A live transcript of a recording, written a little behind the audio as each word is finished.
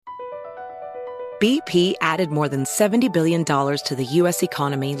BP added more than $70 billion to the U.S.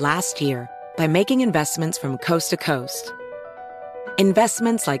 economy last year by making investments from coast to coast.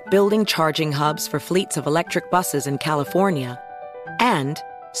 Investments like building charging hubs for fleets of electric buses in California and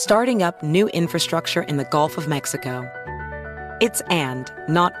starting up new infrastructure in the Gulf of Mexico. It's and,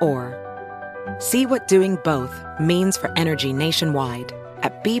 not or. See what doing both means for energy nationwide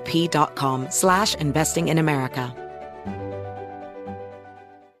at bp.com/investing in America.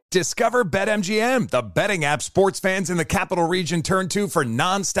 Discover BetMGM, the betting app sports fans in the capital region turn to for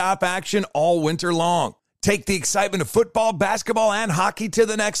nonstop action all winter long. Take the excitement of football, basketball, and hockey to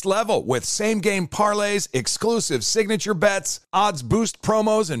the next level with same-game parlays, exclusive signature bets, odds boost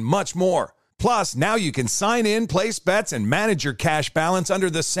promos, and much more. Plus, now you can sign in, place bets, and manage your cash balance under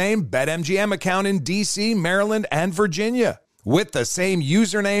the same BetMGM account in D.C., Maryland, and Virginia. With the same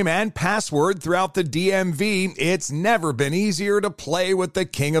username and password throughout the DMV, it's never been easier to play with the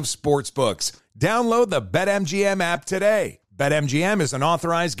king of sportsbooks. Download the BetMGM app today. BetMGM is an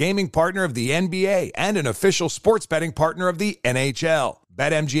authorized gaming partner of the NBA and an official sports betting partner of the NHL.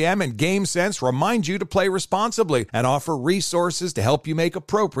 BetMGM and GameSense remind you to play responsibly and offer resources to help you make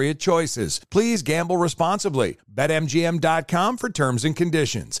appropriate choices. Please gamble responsibly. BetMGM.com for terms and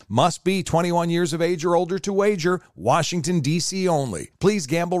conditions. Must be 21 years of age or older to wager. Washington, D.C. only. Please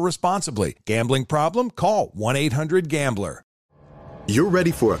gamble responsibly. Gambling problem? Call 1-800-GAMBLER. You're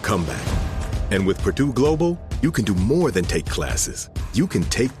ready for a comeback. And with Purdue Global, you can do more than take classes. You can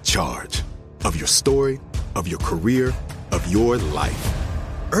take charge of your story, of your career, of your life.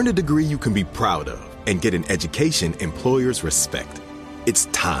 Earn a degree you can be proud of and get an education employers respect. It's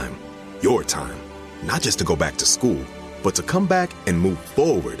time, your time, not just to go back to school, but to come back and move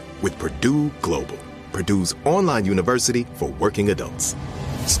forward with Purdue Global, Purdue's online university for working adults.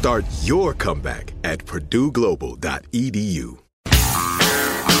 Start your comeback at purdueglobal.edu.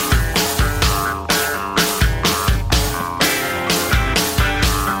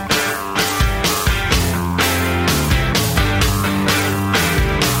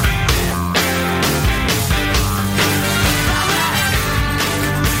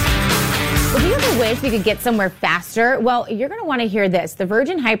 Wish we could get somewhere faster? Well, you're going to want to hear this. The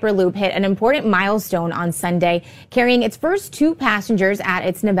Virgin Hyperloop hit an important milestone on Sunday, carrying its first 2 passengers at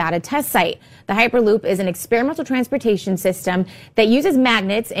its Nevada test site. The Hyperloop is an experimental transportation system that uses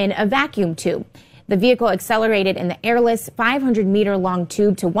magnets in a vacuum tube. The vehicle accelerated in the airless 500-meter-long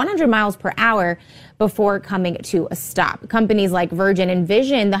tube to 100 miles per hour before coming to a stop. Companies like Virgin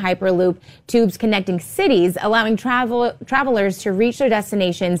envision the Hyperloop tubes connecting cities, allowing travelers to reach their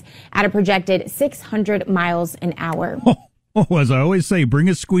destinations at a projected 600 miles an hour. Oh, as I always say, bring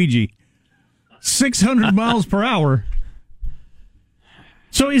a squeegee. 600 miles per hour.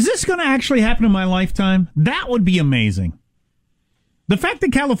 So is this going to actually happen in my lifetime? That would be amazing. The fact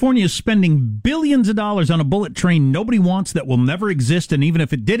that California is spending billions of dollars on a bullet train nobody wants that will never exist, and even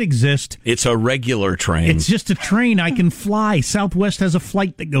if it did exist... It's a regular train. It's just a train I can fly. Southwest has a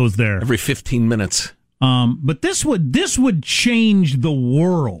flight that goes there. Every 15 minutes. But this would change the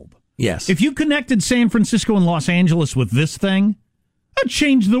world. Yes. If you connected San Francisco and Los Angeles with this thing, that'd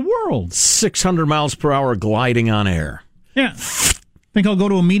change the world. 600 miles per hour gliding on air. Yeah. Think I'll go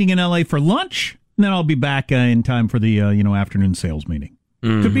to a meeting in L.A. for lunch? And then I'll be back in time for the afternoon sales meeting.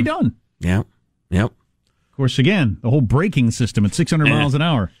 Mm-hmm. Could be done. Yep. Of course, again, the whole braking system at 600 miles an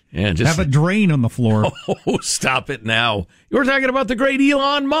hour. Yeah, just have a drain on the floor. Oh, stop it now. You were talking about the great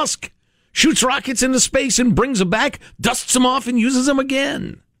Elon Musk. Shoots rockets into space and brings them back, dusts them off, and uses them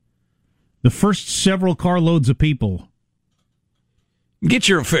again. The first several carloads of people. Get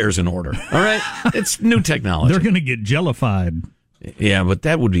your affairs in order, all right? It's new technology. They're going to get jellified. Yeah, but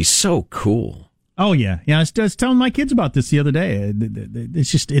that would be so cool. Oh, yeah. I was telling my kids about this the other day. It's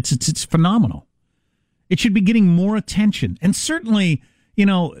just, it's phenomenal. It should be getting more attention. And certainly,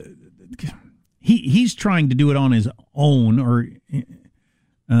 he's trying to do it on his own or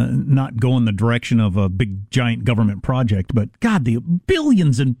not go in the direction of a big, giant government project. But, God, the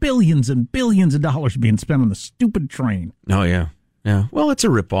billions and billions and billions of dollars being spent on the stupid train. Oh, yeah. Well, it's a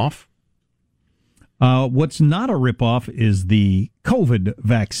ripoff. What's not a ripoff is the COVID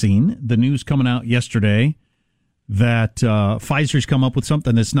vaccine. The news coming out yesterday that Pfizer's come up with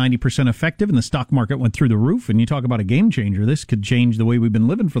something that's 90% effective, and the stock market went through the roof. And you talk about a game changer. This could change the way we've been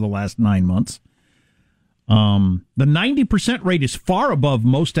living for the last 9 months. The 90% rate is far above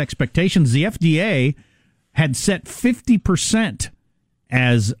most expectations. The FDA had set 50%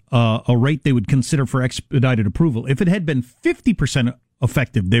 as a rate they would consider for expedited approval. If it had been 50%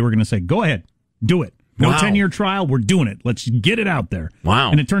 effective, they were going to say, go ahead. Do it. No 10-year trial. We're doing it. Let's get it out there.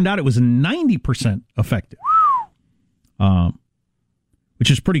 Wow. And it turned out it was 90% effective. which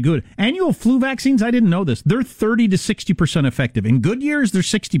is pretty good. Annual flu vaccines, I didn't know this. They're 30 to 60% effective. In good years, they're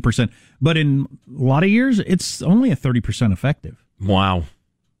 60%. But in a lot of years, it's only a 30% effective. Wow.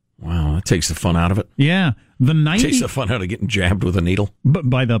 That takes the fun out of it. Yeah. Takes the fun out of getting jabbed with a needle.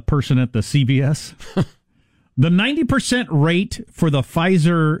 By the person at the CVS. The 90% rate for the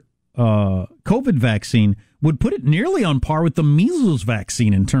Pfizer COVID vaccine would put it nearly on par with the measles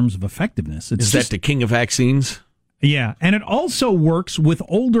vaccine in terms of effectiveness. Is that the king of vaccines? Yeah, and it also works with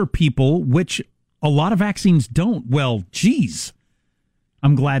older people, which a lot of vaccines don't. Well, geez,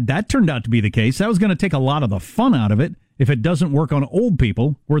 I'm glad that turned out to be the case. That was going to take a lot of the fun out of it if it doesn't work on old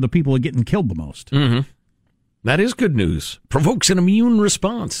people, where the people are getting killed the most. Mm-hmm. That is good news. Provokes an immune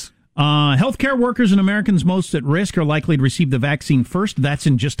response. Healthcare workers and Americans most at risk are likely to receive the vaccine first. That's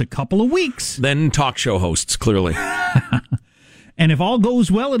in just a couple of weeks. Then talk show hosts, clearly. And if all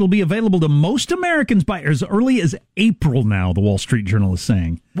goes well, it'll be available to most Americans by as early as April now, the Wall Street Journal is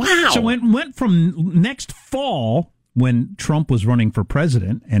saying. Wow. So it went from next fall, when Trump was running for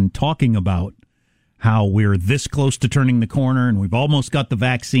president and talking about how we're this close to turning the corner and we've almost got the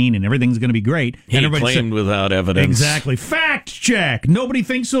vaccine and everything's going to be great. He and claimed without evidence. Exactly. Fact check. Nobody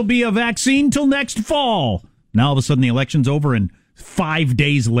thinks there'll be a vaccine till next fall. Now all of a sudden the election's over and 5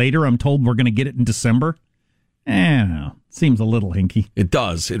 days later I'm told we're going to get it in December. Seems a little hinky. It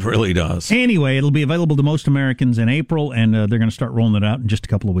does. It really does. Anyway, it'll be available to most Americans in April, and they're going to start rolling it out in just a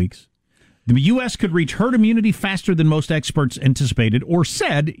couple of weeks. The U.S. could reach herd immunity faster than most experts anticipated or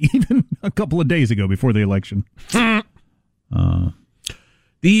said even a couple of days ago before the election. The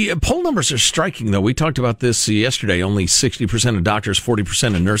poll numbers are striking, though. We talked about this yesterday. Only 60% of doctors,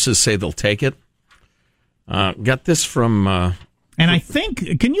 40% of nurses say they'll take it. Got this from... And I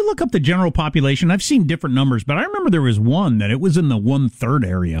think, can you look up the general population? I've seen different numbers, but I remember there was one that it was in the 1/3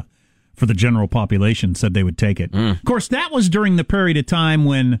 area for the general population said they would take it. Of course, that was during the period of time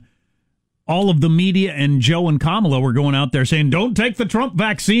when all of the media and Joe and Kamala were going out there saying, don't take the Trump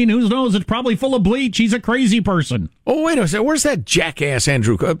vaccine. Who knows? It's probably full of bleach. He's a crazy person. Oh, wait a second. Where's that jackass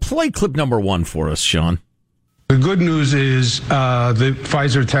Andrew? Play clip number 1 for us, Sean. The good news is the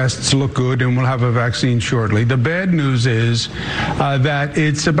Pfizer tests look good and we'll have a vaccine shortly. The bad news is that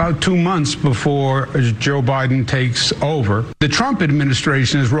it's about 2 months before Joe Biden takes over. The Trump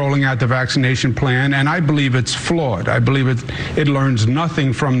administration is rolling out the vaccination plan, and I believe it's flawed. I believe it learns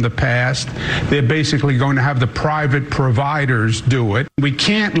nothing from the past. They're basically going to have the private providers do it. We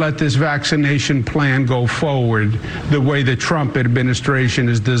can't let this vaccination plan go forward the way the Trump administration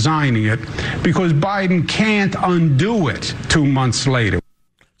is designing it, because Biden can't undo it 2 months later.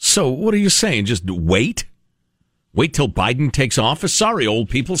 So what are you saying? Just wait? Wait till Biden takes office? Sorry, old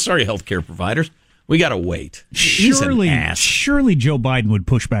people. Sorry, healthcare providers. We got to wait. Surely Joe Biden would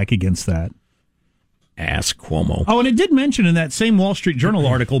push back against that. Ask Cuomo. Oh, and it did mention in that same Wall Street Journal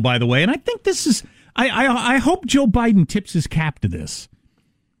article, by the way, and I think this is, I hope Joe Biden tips his cap to this,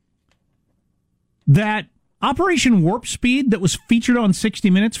 that Operation Warp Speed that was featured on 60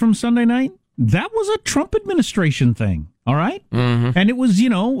 Minutes from Sunday night, that was a Trump administration thing, all right? Mm-hmm. And it was,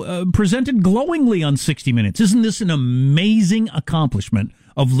 presented glowingly on 60 Minutes. Isn't this an amazing accomplishment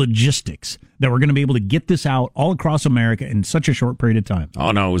of logistics that we're going to be able to get this out all across America in such a short period of time?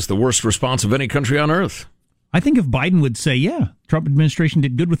 Oh, no, it was the worst response of any country on earth. I think if Biden would say, yeah, Trump administration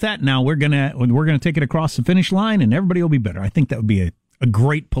did good with that, now we're going to take it across the finish line and everybody will be better. I think that would be a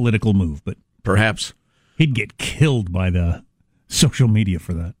great political move, but perhaps he'd get killed by the social media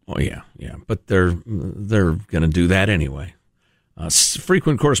for that. Oh, yeah. But they're going to do that anyway.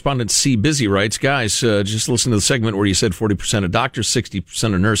 Frequent correspondent C. Busy writes, guys, just listen to the segment where you said 40% of doctors,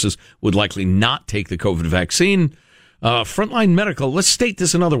 60% of nurses would likely not take the COVID vaccine. Frontline medical, let's state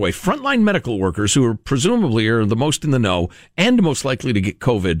this another way. Frontline medical workers, who are presumably are the most in the know and most likely to get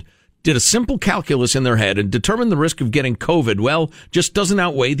COVID, did a simple calculus in their head and determined the risk of getting COVID, just doesn't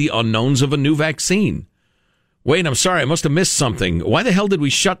outweigh the unknowns of a new vaccine. Wait, I'm sorry, I must have missed something. Why the hell did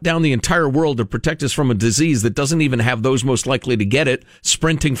we shut down the entire world to protect us from a disease that doesn't even have those most likely to get it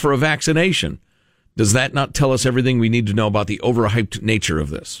sprinting for a vaccination? Does that not tell us everything we need to know about the overhyped nature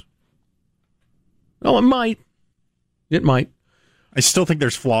of this? Well, it might. It might. I still think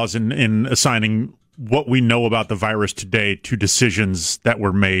there's flaws in assigning what we know about the virus today to decisions that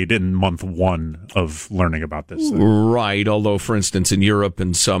were made in month 1 of learning about this thing. Right, although, for instance, in Europe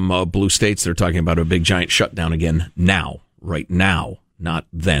and some blue states, they're talking about a big giant shutdown again now, right now, not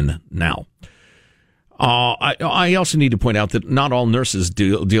then, now. I also need to point out that not all nurses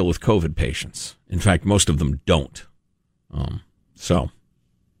deal with COVID patients. In fact, most of them don't. So,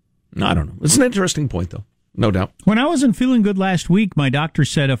 I don't know. It's an interesting point, though, no doubt. When I wasn't feeling good last week, my doctor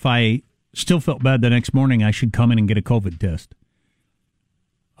said if I still felt bad the next morning, I should come in and get a COVID test.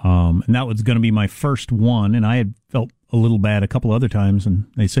 And that was going to be my first one, and I had felt a little bad a couple other times, and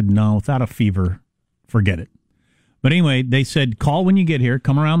they said, no, without a fever, forget it. But anyway, they said, call when you get here,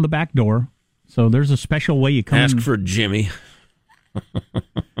 come around the back door. So there's a special way you come Ask for Jimmy.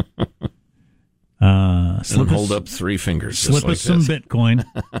 And hold up 3 fingers. Slip us some Bitcoin.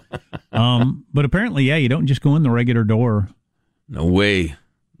 But apparently, you don't just go in the regular door. No way.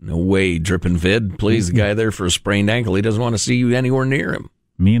 No way, Drippin' Vid. Please, the guy there for a sprained ankle, he doesn't want to see you anywhere near him.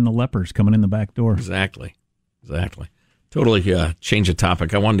 Me and the lepers coming in the back door. Exactly. Totally change of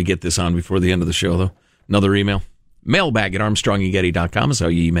topic. I wanted to get this on before the end of the show, though. Another email. Mailbag@ArmstrongandGetty.com is how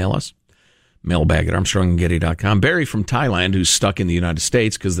you email us. Mailbag@ArmstrongandGetty.com. Barry from Thailand, who's stuck in the United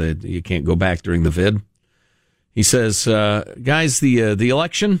States because you can't go back during the vid. He says, guys, the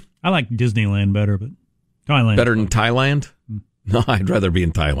election... I like Disneyland better, but Thailand. Better than Thailand? No, I'd rather be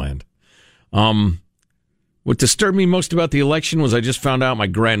in Thailand. What disturbed me most about the election was I just found out my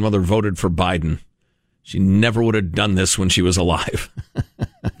grandmother voted for Biden. She never would have done this when she was alive.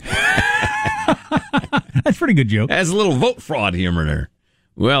 That's a pretty good joke. Has a little vote fraud humor there.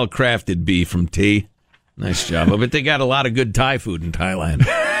 Well crafted, B from T. Nice job. I bet they got a lot of good Thai food in Thailand.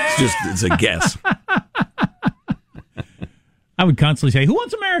 It's a guess. I would constantly say, who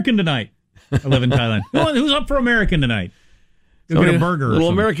wants American tonight? I live in Thailand. Who's up for American tonight? Go get a burger. A little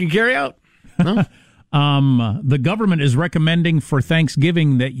American carryout? No? The government is recommending for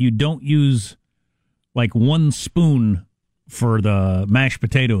Thanksgiving that you don't use like 1 spoon for the mashed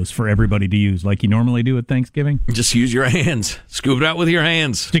potatoes for everybody to use like you normally do at Thanksgiving. Just use your hands. Scoop it out with your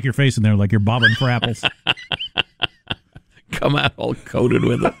hands. Stick your face in there like you're bobbing for apples. Come out all coated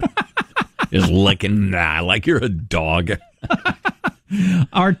with it. Just licking like you're a dog.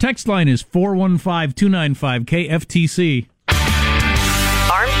 Our text line is 415-295-KFTC.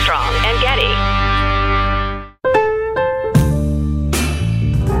 Armstrong and Getty.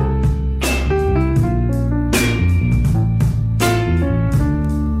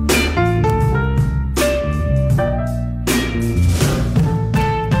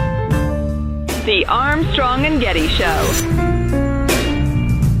 The Armstrong and Getty Show.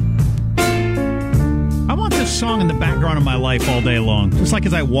 I want this song in the background of my life all day long, just like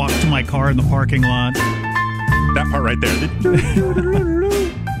as I walk to my car in the parking lot. That part right there.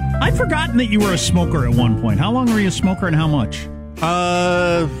 I'd forgotten that you were a smoker at one point. How long were you a smoker and how much?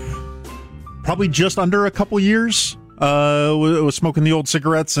 Probably just under a couple years. Was smoking the old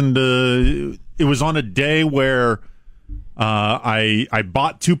cigarettes, and it was on a day where I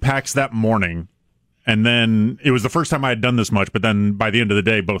bought 2 packs that morning. And then it was the first time I had done this much, but then by the end of the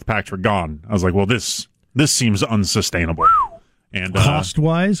day, both packs were gone. I was like, well, this seems unsustainable. And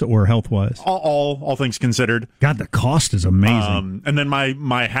cost-wise or health-wise? All things considered. God, the cost is amazing. And then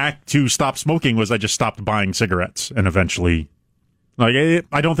my hack to stop smoking was I just stopped buying cigarettes, and eventually, I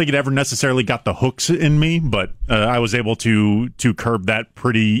don't think it ever necessarily got the hooks in me, but I was able to curb that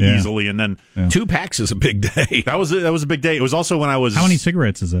pretty easily. And then 2 packs is a big day. That was a big day. It was also when I was... How many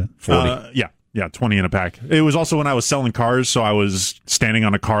cigarettes is that? 40. Yeah, 20 in a pack. It was also when I was selling cars, so I was standing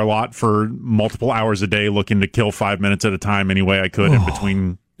on a car lot for multiple hours a day looking to kill 5 minutes at a time any way I could in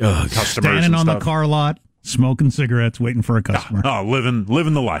between customers standing and on stuff. The car lot, smoking cigarettes, waiting for a customer. Living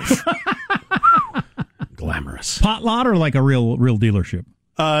the life. Glamorous. Pot lot or like a real dealership?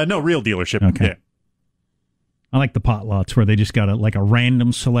 No, real dealership. Okay. Yeah. I like the pot lots where they just got a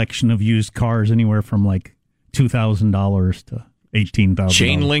random selection of used cars anywhere from like $2,000 to $18,000.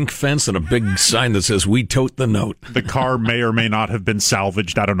 Chain link fence and a big sign that says, "We tote the note." The car may or may not have been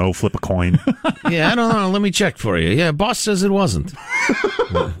salvaged. I don't know. Flip a coin. Yeah, I don't know. Let me check for you. Yeah, boss says it wasn't.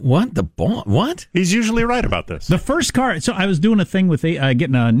 What? The boss? What? He's usually right about this. The first car. So I was doing a thing with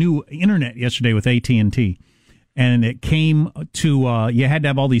getting a new internet yesterday with AT&T, and it came to you had to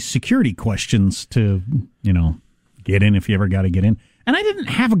have all these security questions to get in if you ever got to get in. And I didn't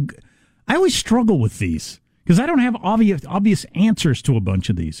have I always struggle with these. Because I don't have obvious answers to a bunch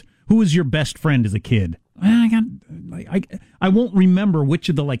of these. Who was your best friend as a kid? I won't remember which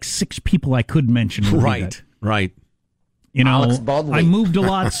of the 6 people I could mention. Right. Alex Baldwin. I moved a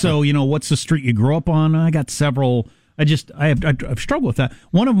lot, so what's the street you grew up on? I got several. I've struggled with that.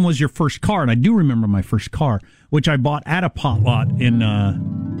 One of them was your first car, and I do remember my first car, which I bought at a pot lot in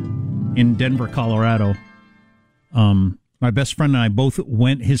Denver, Colorado. My best friend and I both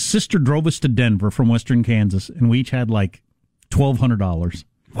went. His sister drove us to Denver from Western Kansas, and we each had $1,200.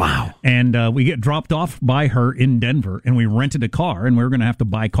 Wow. And we get dropped off by her in Denver, and we rented a car, and we were going to have to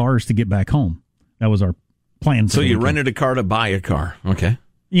buy cars to get back home. That was our plan. So you rented a car to buy a car. Okay.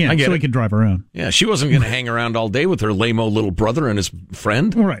 Yeah, so we could drive around. Yeah, she wasn't going to hang around all day with her lame-o little brother and his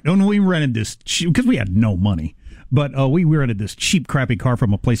friend. All right. No, we rented this because we had no money. But we rented this cheap, crappy car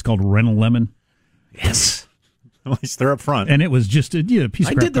from a place called Rent-A-Lemon. Yes. At least they're up front. And it was just a piece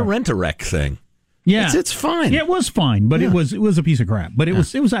of crap. I did the car. Rent-A-Wreck thing. Yeah, it's fine. Yeah, it was fine, but it was a piece of crap. But it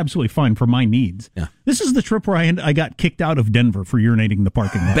was absolutely fine for my needs. Yeah. This is the trip where I got kicked out of Denver for urinating in the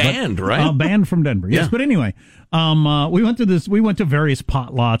parking lot. Banned, right? Banned from Denver. Yes, Yeah. but anyway, we went to various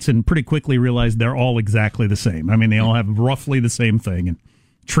pot lots and pretty quickly realized they're all exactly the same. I mean, they all have roughly the same thing and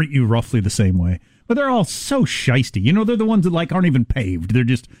treat you roughly the same way. But they're all so shisty. You know, they're the ones that aren't even paved. They're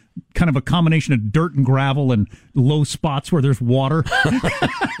just kind of a combination of dirt and gravel and low spots where there's water.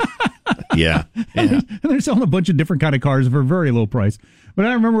 Yeah. And they're selling a bunch of different kind of cars for a very low price. But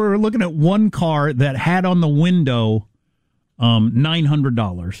I remember we were looking at one car that had on the window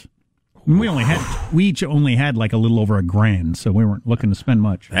 $900. We each only had like a little over $1,000, so we weren't looking to spend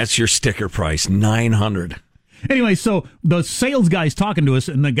much. That's your sticker price, $900. Anyway, so the sales guy's talking to us,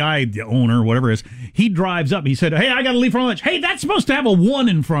 and the guy, the owner, whatever it is, he drives up. He said, "Hey, I got to leave for lunch." "Hey, that's supposed to have a 1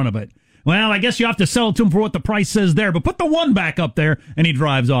 in front of it." "Well, I guess you have to sell it to him for what the price says there, but put the 1 back up there." And he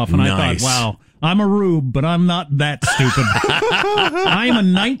drives off. And Nice. I thought, wow, I'm a rube, but I'm not that stupid. I'm a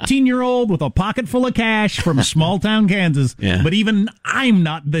 19-year-old with a pocket full of cash from small town Kansas, but even I'm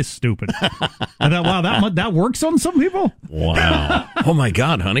not this stupid. I thought, wow, that works on some people? Wow. Oh, my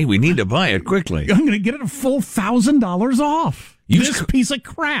God, honey, we need to buy it quickly. I'm going to get it a full $1,000 off. This piece of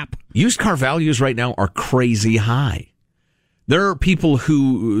crap. Used car values right now are crazy high. There are people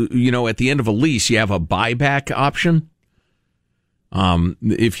who, at the end of a lease, you have a buyback option.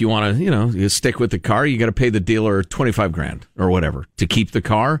 If you want to, you stick with the car, you got to pay the dealer $25,000 or whatever to keep the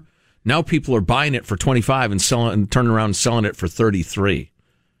car. Now people are buying it for $25,000 and selling and turning around and selling it for $33,000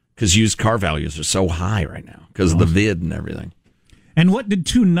 because used car values are so high right now because of the vid and everything. And what did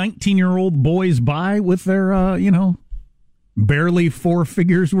 2 19-year-old boys buy with their, barely 4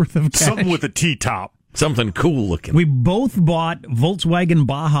 figures worth of cash? Something with a T-top. Something cool looking. We both bought Volkswagen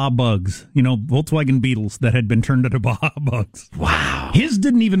Baja Bugs, Volkswagen Beetles that had been turned into Baja Bugs. Wow. His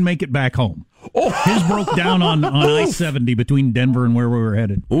didn't even make it back home. Oh. His broke down on I-70 between Denver and where we were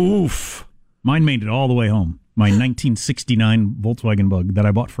headed. Oof. Mine made it all the way home. My 1969 Volkswagen Bug that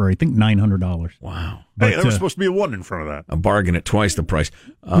I bought for, I think, $900. Wow. Hey, there was supposed to be a 1 in front of that. A bargain at twice the price.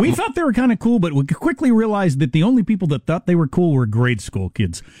 We thought they were kind of cool, but we quickly realized that the only people that thought they were cool were grade school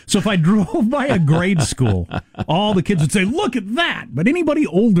kids. So if I drove by a grade school, all the kids would say, "Look at that." But anybody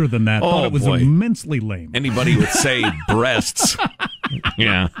older than that thought it was immensely lame. Anybody would say breasts.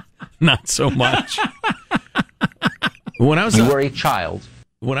 Yeah, not so much. When I was you were a child.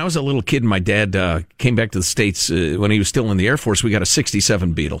 When I was a little kid, my dad came back to the States when he was still in the Air Force. We got a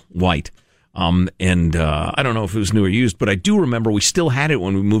 67 Beetle, white. And I don't know if it was new or used, but I do remember we still had it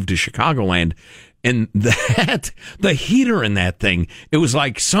when we moved to Chicagoland. And the heater in that thing, it was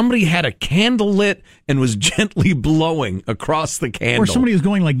like somebody had a candle lit and was gently blowing across the candle. Or somebody was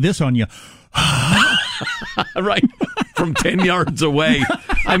going like this on you. Right. From 10 yards away.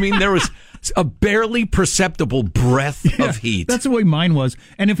 I mean, there was a barely perceptible breath of heat. That's the way mine was.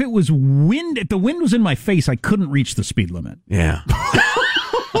 And if it was wind, if the wind was in my face, I couldn't reach the speed limit. Yeah.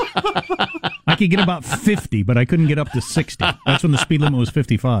 I could get about 50, but I couldn't get up to 60. That's when the speed limit was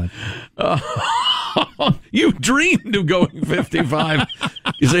 55. You dreamed of going 55.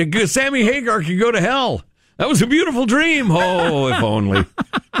 You say, Sammy Hagar could go to hell. That was a beautiful dream. Oh, if only.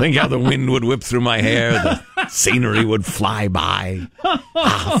 Think how the wind would whip through my hair. The scenery would fly by.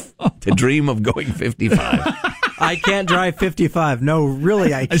 To dream of going 55. I can't drive 55. No,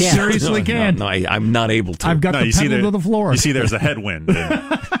 really, I can't. I seriously can't. No, I'm not able to. I've got the pedal to the floor. You see, there's a headwind.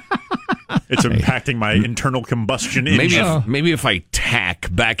 It's impacting my internal combustion engine. Maybe if I tack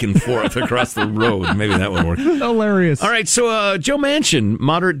back and forth across the road, maybe that would work. Hilarious. All right, so Joe Manchin,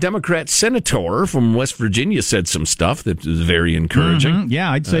 moderate Democrat senator from West Virginia, said some stuff that was very encouraging. Mm-hmm.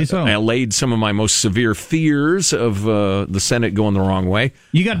 Yeah, I'd say so. I allayed some of my most severe fears of the Senate going the wrong way.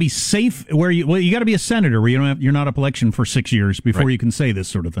 You got to be safe you got to be a senator where you're not up election for 6 years before you can say this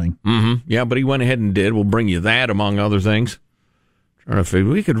sort of thing. Mm-hmm. Yeah, but he went ahead and did. We'll bring you that, among other things.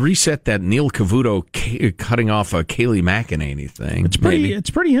 We could reset that Neil Cavuto cutting off a Kayleigh McEnany thing. It's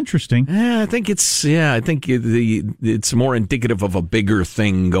pretty interesting. I think it's more indicative of a bigger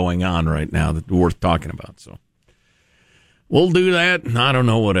thing going on right now that's worth talking about. So we'll do that. I don't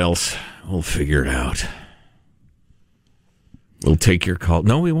know what else. We'll figure it out. We'll take your call.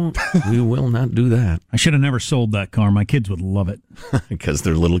 No, we won't. We will not do that. I should have never sold that car. My kids would love it. Because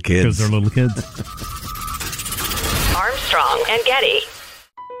they're little kids. Armstrong and Getty.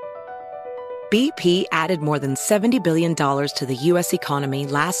 BP added more than $70 billion to the U.S. economy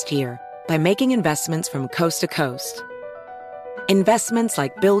last year by making investments from coast to coast. investments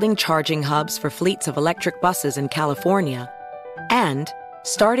like building charging hubs for fleets of electric buses in California, and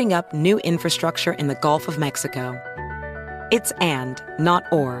starting up new infrastructure in the Gulf of Mexico. It's and, not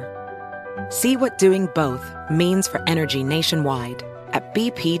or. See what doing both means for energy nationwide at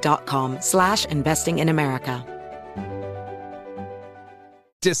bp.com/investing in America.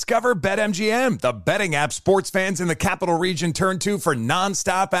 Discover BetMGM, the betting app sports fans in the capital region turn to for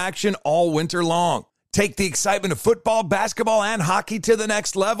nonstop action all winter long. Take the excitement of football, basketball, and hockey to the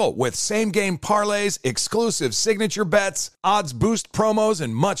next level with same-game parlays, exclusive signature bets, odds boost promos,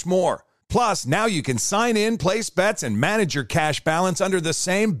 and much more. Plus, now you can sign in, place bets, and manage your cash balance under the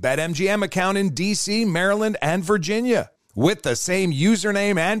same BetMGM account in D.C., Maryland, and Virginia. With the same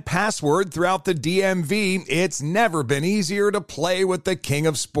username and password throughout the DMV, it's never been easier to play with the king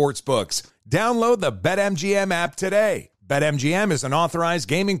of sportsbooks. Download the BetMGM app today. BetMGM is an authorized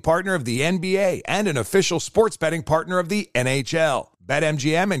gaming partner of the NBA and an official sports betting partner of the NHL.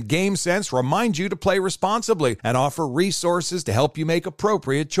 BetMGM and GameSense remind you to play responsibly and offer resources to help you make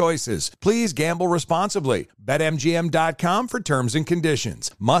appropriate choices. Please gamble responsibly. BetMGM.com for terms and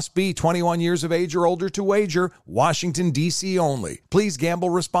conditions. Must be 21 years of age or older to wager. Washington, D.C. only. Please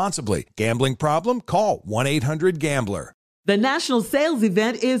gamble responsibly. Gambling problem? Call 1-800-GAMBLER. The national sales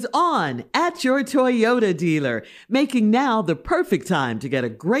event is on at your Toyota dealer, making now the perfect time to get a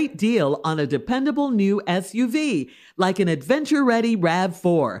great deal on a dependable new SUV, like an adventure-ready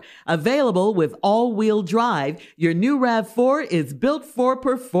RAV4. Available with all-wheel drive, your new RAV4 is built for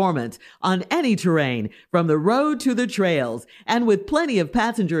performance on any terrain, from the road to the trails, and with plenty of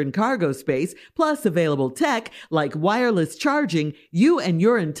passenger and cargo space, plus available tech like wireless charging, you and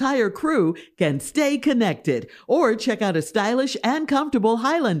your entire crew can stay connected. Or check out a stylish and comfortable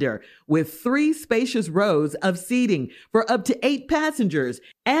Highlander with 3 spacious rows of seating for up to 8 passengers.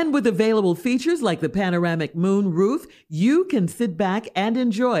 And with available features like the panoramic moon roof, you can sit back and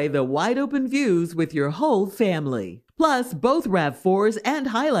enjoy the wide open views with your whole family. Plus, both RAV4s and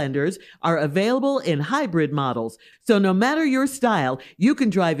Highlanders are available in hybrid models. So no matter your style, you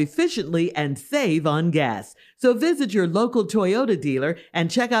can drive efficiently and save on gas. So visit your local Toyota dealer and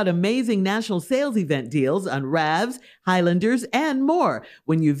check out amazing national sales event deals on RAVs, Highlanders, and more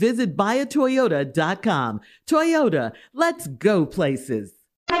when you visit buyatoyota.com. Toyota, let's go places.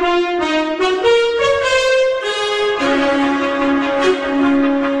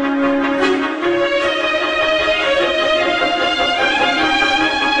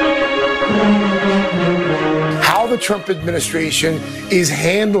 How the Trump administration is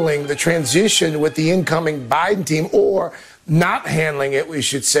handling the transition with the incoming Biden team, or not handling it, we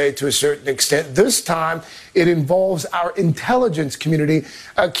should say, to a certain extent. This time, it involves our intelligence community.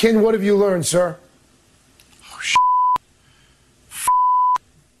 Ken, what have you learned, sir?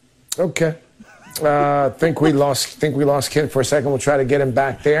 Okay. Think we lost Ken for a second. We'll try to get him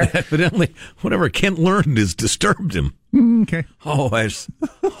back there. Evidently, whatever Kent learned has disturbed him. Okay. OF.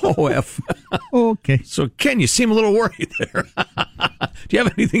 Okay. So, Ken, you seem a little worried there. Do you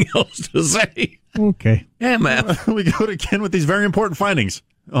have anything else to say? Okay. MF. We go to Ken with these very important findings.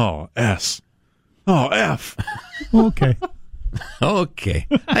 Oh, S. Oh, F. Okay. Okay.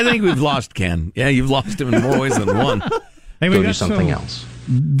 I think we've lost Ken. Yeah, you've lost him in more ways than one. Hey, Go do something else.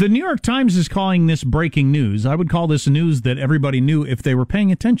 The New York Times is calling this breaking news. I would call this news that everybody knew if they were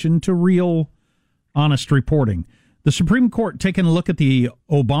paying attention to real, honest reporting. The Supreme Court taking a look at the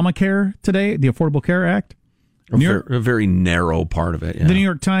Obamacare today, the Affordable Care Act. A very narrow part of it. Yeah. The New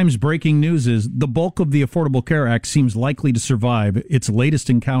York Times breaking news is the bulk of the Affordable Care Act seems likely to survive its latest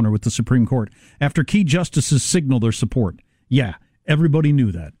encounter with the Supreme Court after key justices signaled their support. Yeah, everybody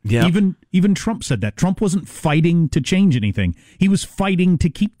knew that. Yeah. Even Trump said that. Trump wasn't fighting to change anything. He was fighting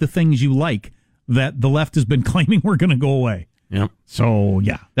to keep the things you like that the left has been claiming were going to go away. Yep. So,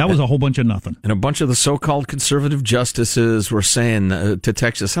 yeah, that was a whole bunch of nothing. And a bunch of the so-called conservative justices were saying to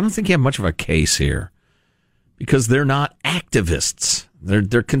Texas, I don't think you have much of a case here because they're not activists.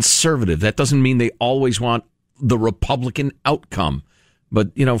 They're conservative. That doesn't mean they always want the Republican outcome.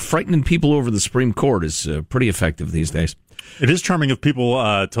 But, frightening people over the Supreme Court is pretty effective these days. It is charming of people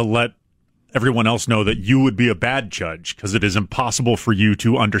to let everyone else know that you would be a bad judge because it is impossible for you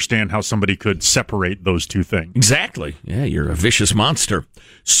to understand how somebody could separate those two things. Exactly. Yeah, you're a vicious monster.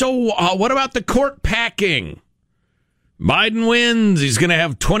 So what about the court packing? Biden wins. He's going to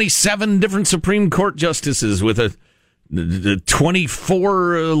have 27 different Supreme Court justices with a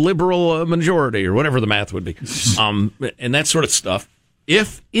 24 liberal majority or whatever the math would be. And that sort of stuff.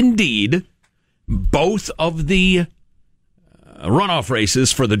 If indeed both of the runoff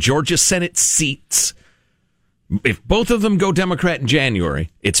races for the Georgia Senate seats, if both of them go Democrat in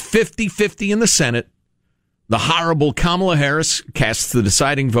January, it's 50-50 in the Senate. The horrible Kamala Harris casts the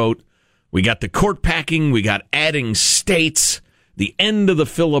deciding vote. We got the court packing. We got adding states. The end of the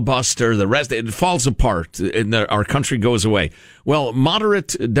filibuster. The rest, it falls apart, and our country goes away. Well,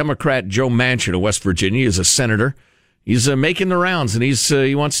 moderate Democrat Joe Manchin of West Virginia is a senator. He's making the rounds, and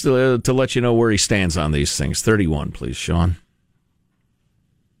he wants to let you know where he stands on these things. 31, please, Sean.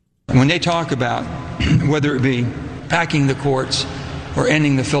 When they talk about whether it be packing the courts or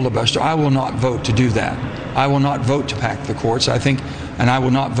ending the filibuster, I will not vote to do that. I will not vote to pack the courts, I think, and I will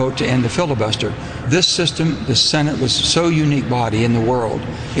not vote to end the filibuster. This system, the Senate, was so unique body in the world.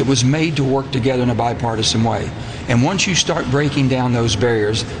 It was made to work together in a bipartisan way. And once you start breaking down those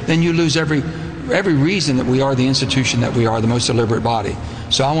barriers, then you lose every reason that we are the institution that we are, the most deliberate body.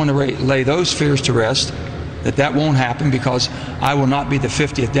 So I want to lay those fears to rest, that won't happen, because I will not be the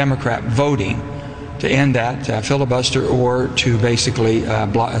 50th Democrat voting to end that filibuster or to basically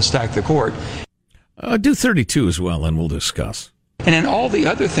stack the court. Do 32 as well, and we'll discuss. And then all the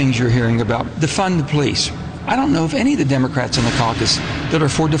other things you're hearing about, defund the police. I don't know of any of the Democrats in the caucus that are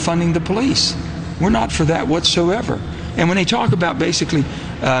for defunding the police. We're not for that whatsoever. And when they talk about basically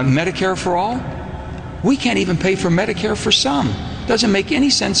Medicare for all, we can't even pay for Medicare for some. Doesn't make any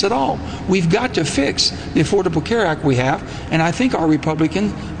sense at all. We've got to fix the Affordable Care Act we have, and I think our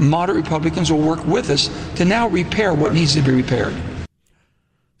moderate Republicans will work with us to now repair what needs to be repaired.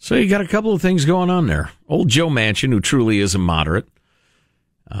 So you got a couple of things going on there. Old Joe Manchin, who truly is a moderate,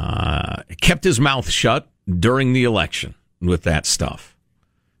 kept his mouth shut during the election with that stuff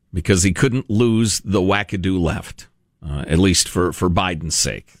because he couldn't lose the wackadoo left, at least for Biden's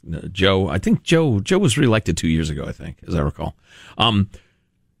sake. I think Joe was reelected 2 years ago, I think, as I recall.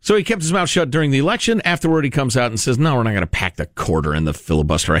 So he kept his mouth shut during the election. Afterward, he comes out and says, no, we're not going to pack the quarter in the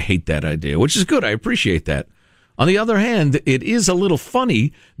filibuster. I hate that idea, which is good. I appreciate that. On the other hand, it is a little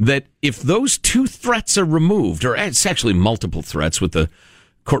funny that if those two threats are removed, or it's actually multiple threats with the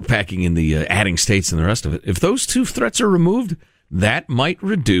court packing and the adding states and the rest of it, if those two threats are removed, that might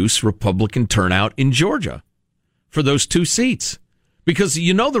reduce Republican turnout in Georgia for those two seats. Because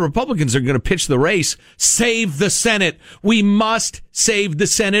the Republicans are going to pitch the race, save the Senate. We must save the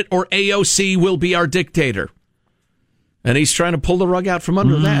Senate or AOC will be our dictator. And he's trying to pull the rug out from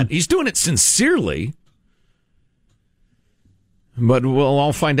under that. He's doing it sincerely. But we'll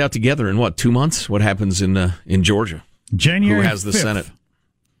all find out together in 2 months what happens in Georgia. January who has the 5th. Senate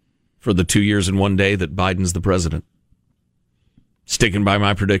for the 2 years and 1 day that Biden's the president. Sticking by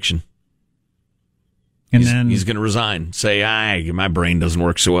my prediction. And he's going to resign. Say, my brain doesn't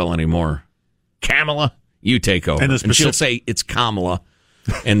work so well anymore. Kamala, you take over. And she'll say it's Kamala,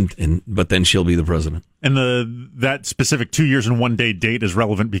 but then she'll be the president. And that specific 2 years and 1 day date is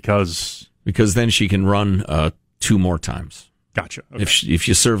relevant because then she can run 2 more times. Gotcha. Okay. If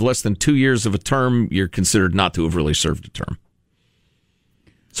you serve less than 2 years of a term, you're considered not to have really served a term.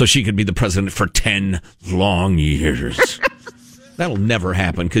 So she could be the president for 10 long years. That'll never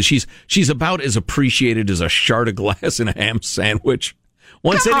happen because she's about as appreciated as a shard of glass in a ham sandwich.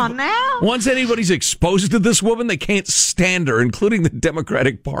 Once anybody's exposed to this woman, they can't stand her, including the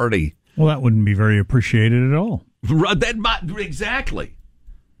Democratic Party. Well, that wouldn't be very appreciated at all. Exactly.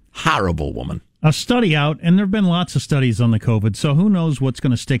 Horrible woman. A study out, and there have been lots of studies on the COVID, so who knows what's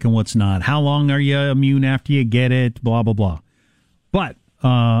going to stick and what's not. How long are you immune after you get it, blah, blah, blah. But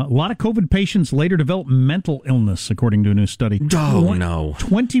a lot of COVID patients later develop mental illness, according to a new study. Oh, no.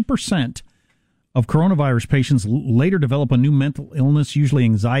 20% of coronavirus patients later develop a new mental illness, usually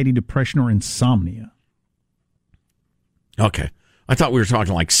anxiety, depression, or insomnia. Okay. I thought we were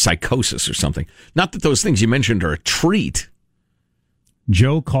talking like psychosis or something. Not that those things you mentioned are a treat.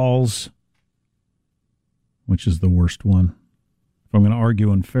 Joe calls, which is the worst one, if I'm going to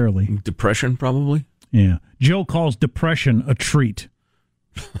argue unfairly. Depression, probably? Yeah. Joe calls depression a treat.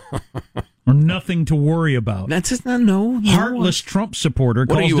 Or nothing to worry about. That's just no. Heartless Trump supporter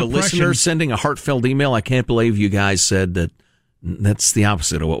calls depression. What are you, a depression, listener sending a heartfelt email? I can't believe you guys said that. That's the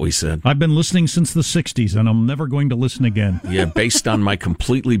opposite of what we said. I've been listening since the 60s, and I'm never going to listen again. Yeah, based on my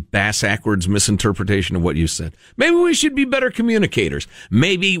completely bass-ackwards misinterpretation of what you said. Maybe we should be better communicators.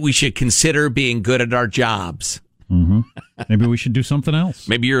 Maybe we should consider being good at our jobs. Mm-hmm. Maybe we should do something else.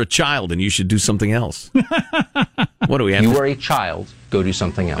 Maybe you're a child and you should do something else. What do we have? You are a child. Go do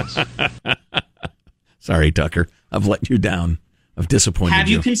something else. Sorry, Tucker. I've let you down. I've disappointed you. Have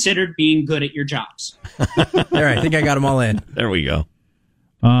you considered being good at your jobs? There, I think I got them all in. There we go.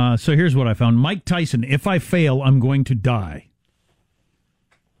 So here's what I found. Mike Tyson, if I fail, I'm going to die.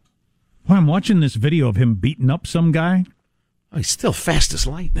 Well, I'm watching this video of him beating up some guy. Oh, he's still fast as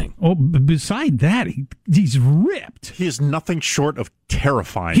lightning. Oh, beside that, he's ripped. He is nothing short of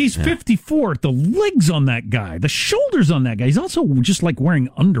terrifying. He's 54. The legs on that guy, the shoulders on that guy. He's also just like wearing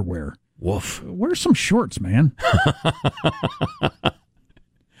underwear. Woof. Wear some shorts, man.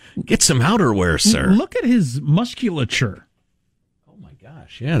 Get some outerwear, sir. Look at his musculature. Oh, my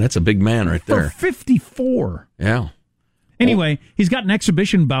gosh. Yeah, that's a big man right there. For 54. Yeah. Anyway, he's got an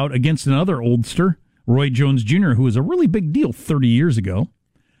exhibition bout against another oldster, Roy Jones Jr., who was a really big deal 30 years ago.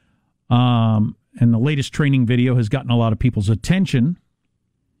 And the latest training video has gotten a lot of people's attention.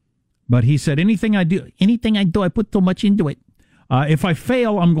 But he said, anything I do, I put so much into it. If I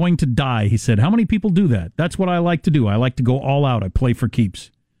fail, I'm going to die, he said. How many people do that? That's what I like to do. I like to go all out. I play for keeps.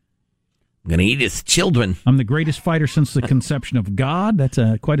 I'm going to eat his children. I'm the greatest fighter since the conception of God. That's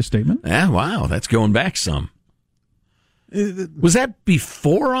quite a statement. Yeah, wow. That's going back some. Was that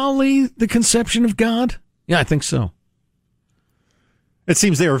before Ali, the conception of God? Yeah, I think so. It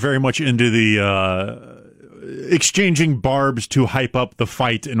seems they were very much into the exchanging barbs to hype up the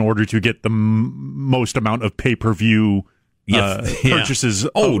fight in order to get the most amount of pay-per-view purchases.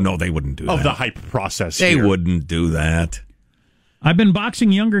 Oh, no, they wouldn't do that. Of the hype process. They wouldn't do that. I've been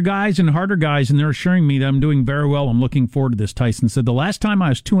boxing younger guys and harder guys, and they're assuring me that I'm doing very well. I'm looking forward to this, Tyson said. The last time I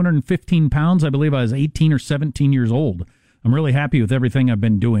was 215 pounds, I believe I was 18 or 17 years old. I'm really happy with everything I've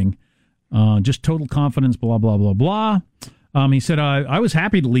been doing. Just total confidence, blah, blah, blah, blah. He said, I was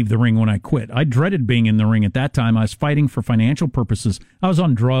happy to leave the ring when I quit. I dreaded being in the ring at that time. I was fighting for financial purposes. I was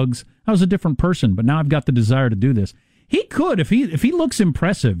on drugs. I was a different person, but now I've got the desire to do this. He could, if he looks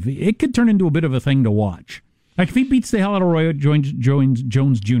impressive, it could turn into a bit of a thing to watch. Like if he beats the hell out of Roy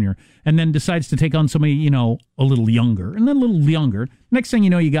Jones Jr. and then decides to take on somebody, a little younger, and then a little younger. Next thing you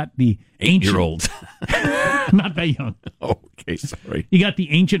know, you got the ancient... 8-year-old. Not that young. Okay, sorry. You got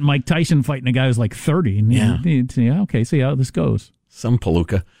the ancient Mike Tyson fighting a guy who's like 30. And okay, see how this goes. Some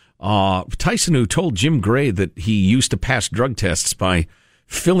palooka. Tyson, who told Jim Gray that he used to pass drug tests by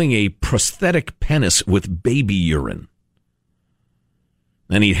filling a prosthetic penis with baby urine.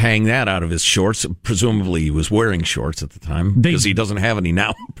 Then he'd hang that out of his shorts. Presumably he was wearing shorts at the time because he doesn't have any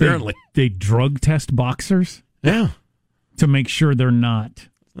now, apparently. They drug test boxers? Yeah. To make sure they're not...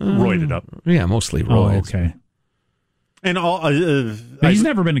 roided up. Yeah, mostly roids. Oh, okay. And he's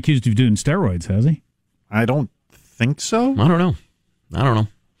never been accused of doing steroids, has he? I don't think so. I don't know.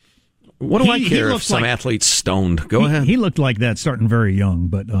 What do I care if some athlete's stoned? Go ahead. He looked like that starting very young,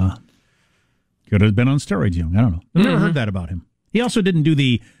 but could have been on steroids young. I don't know. I've never heard that about him. He also didn't do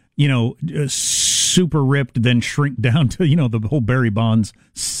the, super ripped, then shrink down to, the whole Barry Bonds,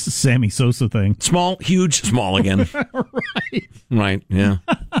 Sammy Sosa thing. Small, huge, small again. Right, yeah.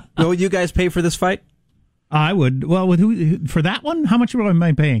 Will you guys pay for this fight? I would. Well, with who for that one? How much am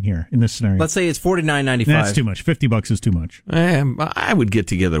I paying here in this scenario? Let's say it's $49.95. That's too much. $50 is too much. I would get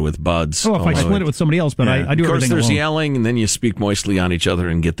together with buds. Oh, if I split it with somebody else, but I do everything alone. Of course, there's yelling, and then you speak moistly on each other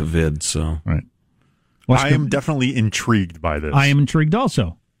and get the vid. So, right. I am definitely intrigued by this. I am intrigued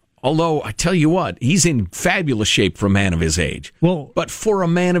also. Although, I tell you what, he's in fabulous shape for a man of his age. Well, but for a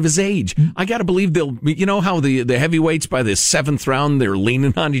man of his age, I got to believe they'll, how the heavyweights by the 7th round, they're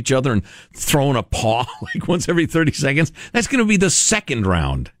leaning on each other and throwing a paw like once every 30 seconds. That's going to be the 2nd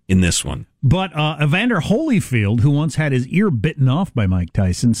round in this one. But Evander Holyfield, who once had his ear bitten off by Mike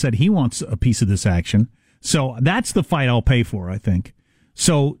Tyson, said he wants a piece of this action. So that's the fight I'll pay for, I think.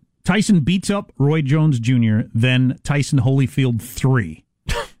 So Tyson beats up Roy Jones Jr., then Tyson Holyfield 3.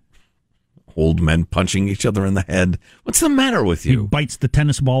 Old men punching each other in the head. What's the matter with you? He bites the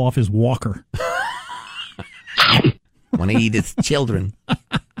tennis ball off his walker. Want to eat his children.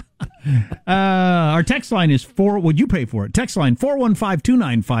 Our text line is would you pay for it? Text line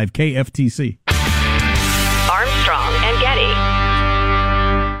 415-295-KFTC. Armstrong and Getty.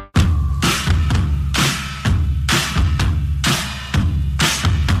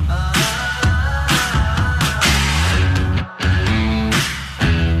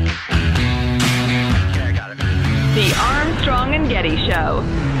 The Armstrong and Getty Show.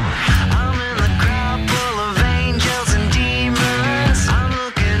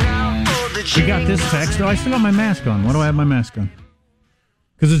 You got this text. Oh, I still got my mask on. Why do I have my mask on?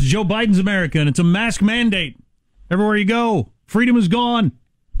 Because it's Joe Biden's America, and it's a mask mandate. Everywhere you go, freedom is gone.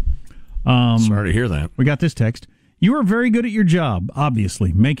 Sorry to hear that. We got this text. You are very good at your job,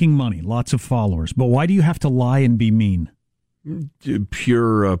 obviously, making money, lots of followers. But why do you have to lie and be mean?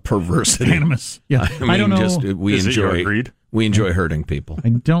 Pure perversity. Animus. Yeah. I don't know. We enjoy hurting people. I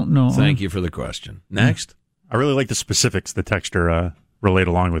don't know. Thank you for the question. Next. I really like the specifics the texter relayed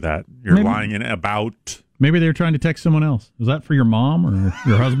along with that. You're lying in about... Maybe they were trying to text someone else. Was that for your mom or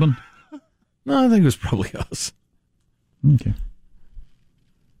your husband? No, I think it was probably us. Okay.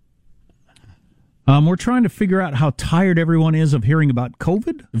 We're trying to figure out how tired everyone is of hearing about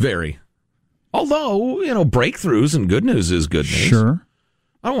COVID. Very. Although, breakthroughs and good news is good news. Sure.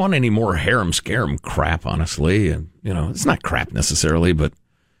 I don't want any more harem-scarum crap, honestly. And, it's not crap necessarily, but,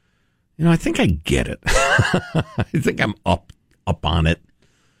 I think I get it. I think I'm up on it.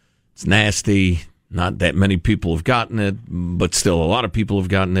 It's nasty. Not that many people have gotten it, but still a lot of people have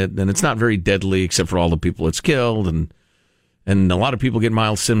gotten it. And it's not very deadly except for all the people it's killed. And a lot of people get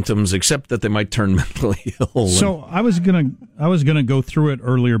mild symptoms, except that they might turn mentally ill. So I was gonna go through it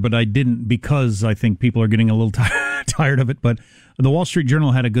earlier, but I didn't because I think people are getting a little tired of it. But the Wall Street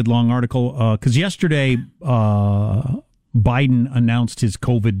Journal had a good long article because yesterday Biden announced his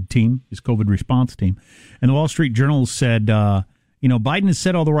COVID response team, and the Wall Street Journal said, Biden has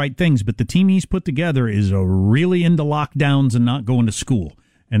said all the right things, but the team he's put together is really into lockdowns and not going to school.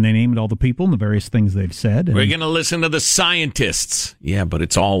 And they named all the people and the various things they've said. We're going to listen to the scientists. Yeah, but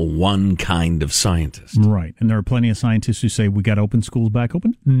it's all one kind of scientist. Right. And there are plenty of scientists who say we got to open schools back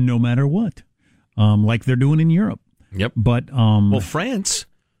open no matter what, like they're doing in Europe. Yep. But France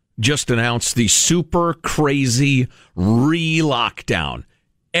just announced the super crazy re-lockdown.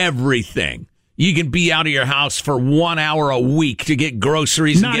 Everything. You can be out of your house for 1 hour a week to get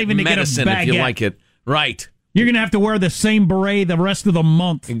groceries and get medicine if you like it. Right. You're going to have to wear the same beret the rest of the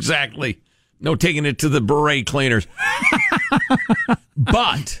month. Exactly. No taking it to the beret cleaners.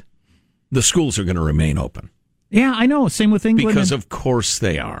 But the schools are going to remain open. Yeah, I know. Same with England. Because of course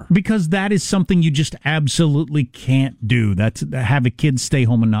they are. Because that is something you just absolutely can't do. That's have a kid stay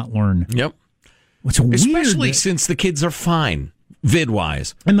home and not learn. Yep. What's weird, especially since the kids are fine,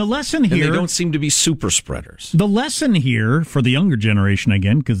 vid-wise. And the lesson here... And they don't seem to be super spreaders. The lesson here, for the younger generation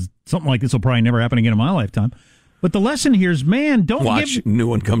again, because something like this will probably never happen again in my lifetime, but the lesson here is, man, don't watch. New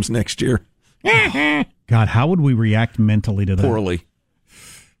one comes next year. God, how would we react mentally to that? Poorly.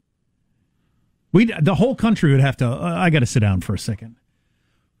 The whole country would have to... I got to sit down for a second.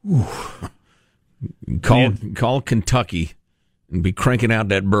 Call Kentucky and be cranking out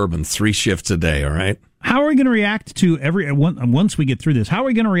that bourbon 3 shifts a day, all right? How are we going to react to once we get through this, how are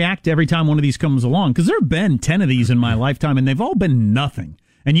we going to react to every time one of these comes along? Because there have been 10 of these in my lifetime, and they've all been nothing.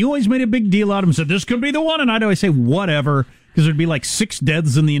 And you always made a big deal out of them and said, this could be the one. And I'd always say, whatever, because there'd be like 6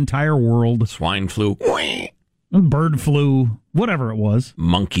 deaths in the entire world. Swine flu. Bird flu, whatever it was.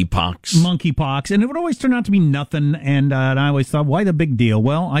 Monkeypox. And it would always turn out to be nothing. And I always thought, why the big deal?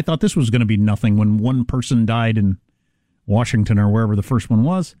 Well, I thought this was going to be nothing when one person died in Washington or wherever the first one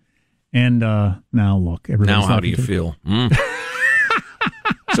was. And now, look. Now, how do you feel?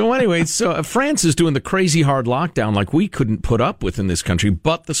 So anyway, France is doing the crazy hard lockdown like we couldn't put up with in this country,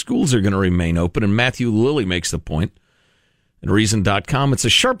 but the schools are going to remain open. And Matthew Lilly makes the point at Reason.com. It's a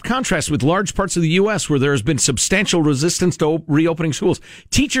sharp contrast with large parts of the U.S. where there has been substantial resistance to reopening schools.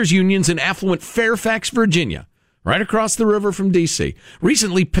 Teachers' unions in affluent Fairfax, Virginia, right across the river from D.C.,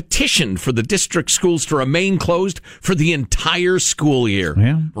 recently petitioned for the district schools to remain closed for the entire school year,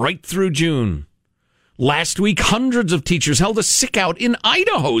 right through June. Last week, hundreds of teachers held a sick-out in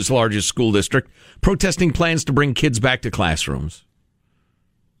Idaho's largest school district, protesting plans to bring kids back to classrooms.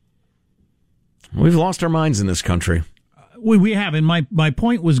 We've lost our minds in this country. We have, and my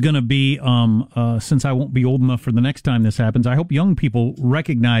point was going to be, since I won't be old enough for the next time this happens, I hope young people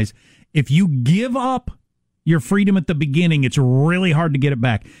recognize if you give up your freedom at the beginning, it's really hard to get it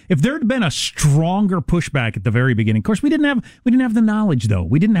back. If there had been a stronger pushback at the very beginning, of course we didn't have the knowledge though.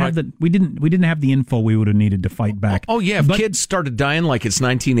 We didn't have we didn't have the info we would have needed to fight back. Oh yeah, if kids started dying like it's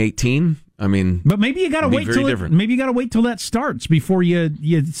 1918, I mean, but maybe you got to wait till that starts before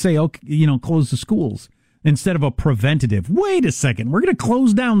you say, okay, close the schools instead of a preventative. Wait a second, we're going to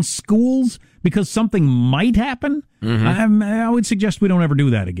close down schools because something might happen? Mm-hmm. I would suggest we don't ever do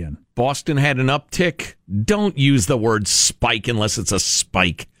that again. Boston had an uptick. Don't use the word spike unless it's a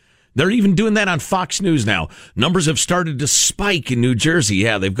spike. They're even doing that on Fox News now. Numbers have started to spike in New Jersey.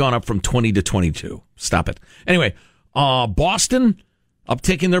 Yeah, they've gone up from 20 to 22. Stop it. Anyway, Boston,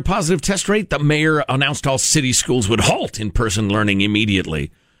 uptick in their positive test rate. The mayor announced all city schools would halt in-person learning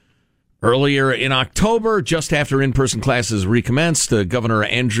immediately. Earlier in October, just after in-person classes recommenced, Governor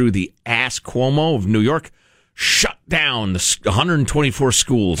Andrew the Ass Cuomo of New York shut down the 124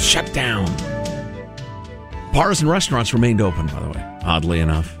 schools. Shut down. Bars and restaurants remained open, by the way, oddly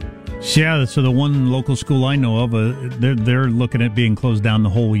enough. Yeah, so the one local school I know of, they're looking at being closed down the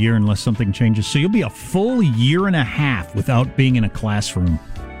whole year unless something changes. So you'll be a full year and a half without being in a classroom,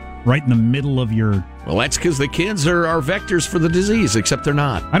 right in the middle of your... Well, that's because the kids are vectors for the disease, except they're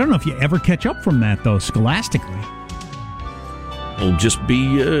not. I don't know if you ever catch up from that, though, scholastically. We'll just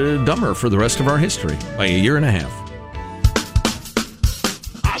be dumber for the rest of our history by a year and a half.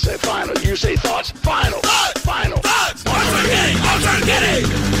 I say final. You say thoughts. Final. Thoughts. Final. Thoughts. Armstrong Getty.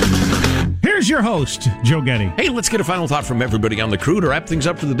 Here's your host, Joe Getty. Hey, let's get a final thought from everybody on the crew to wrap things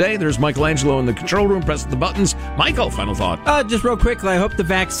up for the day. There's Michelangelo in the control room pressing the buttons. Michael, final thought. Just real quickly, I hope the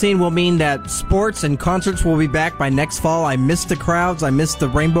vaccine will mean that sports and concerts will be back by next fall. I miss the crowds. I miss the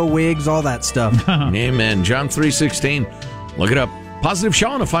rainbow wigs, all that stuff. Amen. John 3:16. Look it up. Positive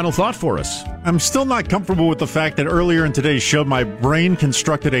Sean, a final thought for us. I'm still not comfortable with the fact that earlier in today's show, my brain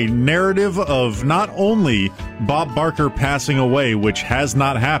constructed a narrative of not only Bob Barker passing away, which has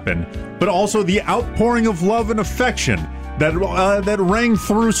not happened, but also the outpouring of love and affection that rang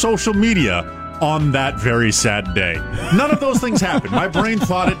through social media on that very sad day. None of those things happened. My brain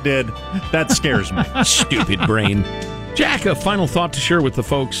thought it did. That scares me. Stupid brain. Jack, a final thought to share with the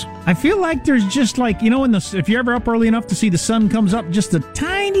folks. I feel like there's just like, if you're ever up early enough to see the sun comes up, just a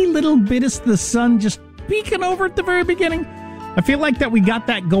tiny little bit of the sun just peeking over at the very beginning. I feel like that we got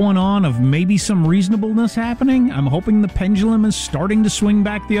that going on of maybe some reasonableness happening. I'm hoping the pendulum is starting to swing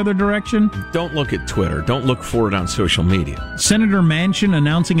back the other direction. Don't look at Twitter. Don't look for it on social media. Senator Manchin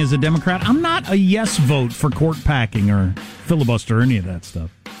announcing as a Democrat, I'm not a yes vote for court packing or filibuster or any of that stuff.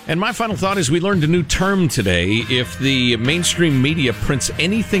 And my final thought is we learned a new term today. If the mainstream media prints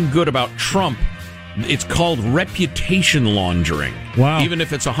anything good about Trump, it's called reputation laundering. Wow. Even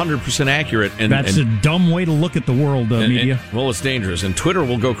if it's 100% accurate. That's a dumb way to look at the world, media. Well, it's dangerous, and Twitter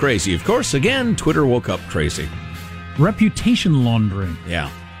will go crazy. Of course, again, Twitter woke up crazy. Reputation laundering. Yeah.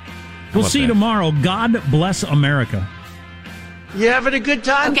 We'll see you tomorrow. God bless America. You having a good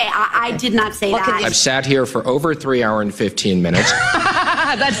time? Okay, I did not say that. I've sat here for over 3 hours and 15 minutes.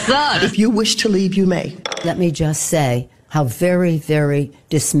 That sucks. If you wish to leave, you may. Let me just say how very, very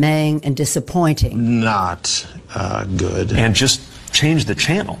dismaying and disappointing. Not good. And just change the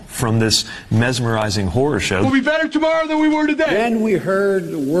channel from this mesmerizing horror show. We'll be better tomorrow than we were today. Then we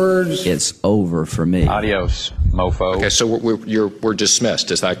heard the words, "It's over for me." Adios, mofo. Okay, so we're dismissed.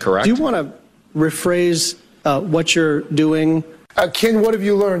 Is that correct? Do you want to rephrase what you're doing? Ken, what have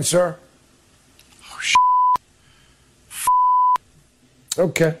you learned, sir?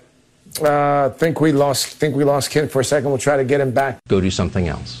 Okay. Think we lost Ken for a second. We'll try to get him back. Go do something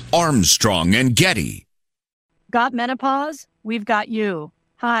else. Armstrong and Getty. Got menopause? We've got you.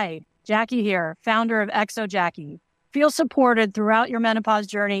 Hi, Jackie here, founder of Exo Jackie. Feel supported throughout your menopause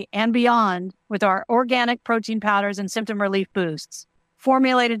journey and beyond with our organic protein powders and symptom relief boosts.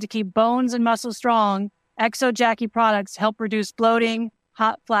 Formulated to keep bones and muscles strong, Exo Jackie products help reduce bloating,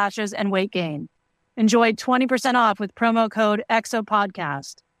 hot flashes, and weight gain. Enjoy 20% off with promo code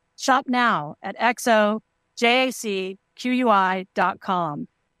EXOPODCAST. Shop now at exojacqui.com.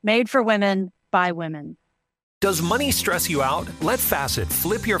 Made for women, by women. Does money stress you out? Let Facet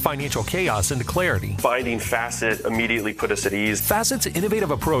flip your financial chaos into clarity. Finding Facet immediately put us at ease. Facet's innovative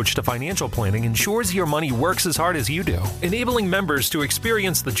approach to financial planning ensures your money works as hard as you do, enabling members to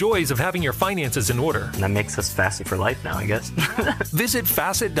experience the joys of having your finances in order. And that makes us Facet for life now, I guess. Visit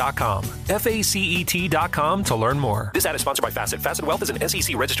Facet.com, FACET.com to learn more. This ad is sponsored by Facet. Facet Wealth is an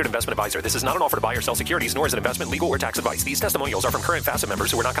SEC registered investment advisor. This is not an offer to buy or sell securities, nor is it investment, legal, or tax advice. These testimonials are from current Facet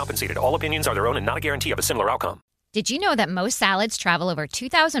members who are not compensated. All opinions are their own and not a guarantee of a similar outcome. Did you know that most salads travel over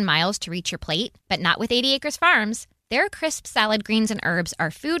 2,000 miles to reach your plate? But not with 80 Acres Farms. Their crisp salad greens and herbs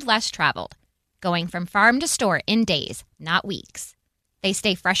are food less traveled, going from farm to store in days, not weeks. They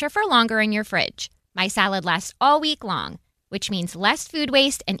stay fresher for longer in your fridge. My salad lasts all week long, which means less food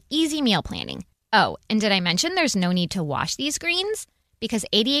waste and easy meal planning. Oh, and did I mention there's no need to wash these greens? Because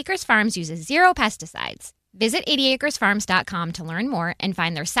 80 Acres Farms uses 0 pesticides. Visit 80acresfarms.com to learn more and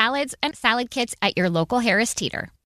find their salads and salad kits at your local Harris Teeter.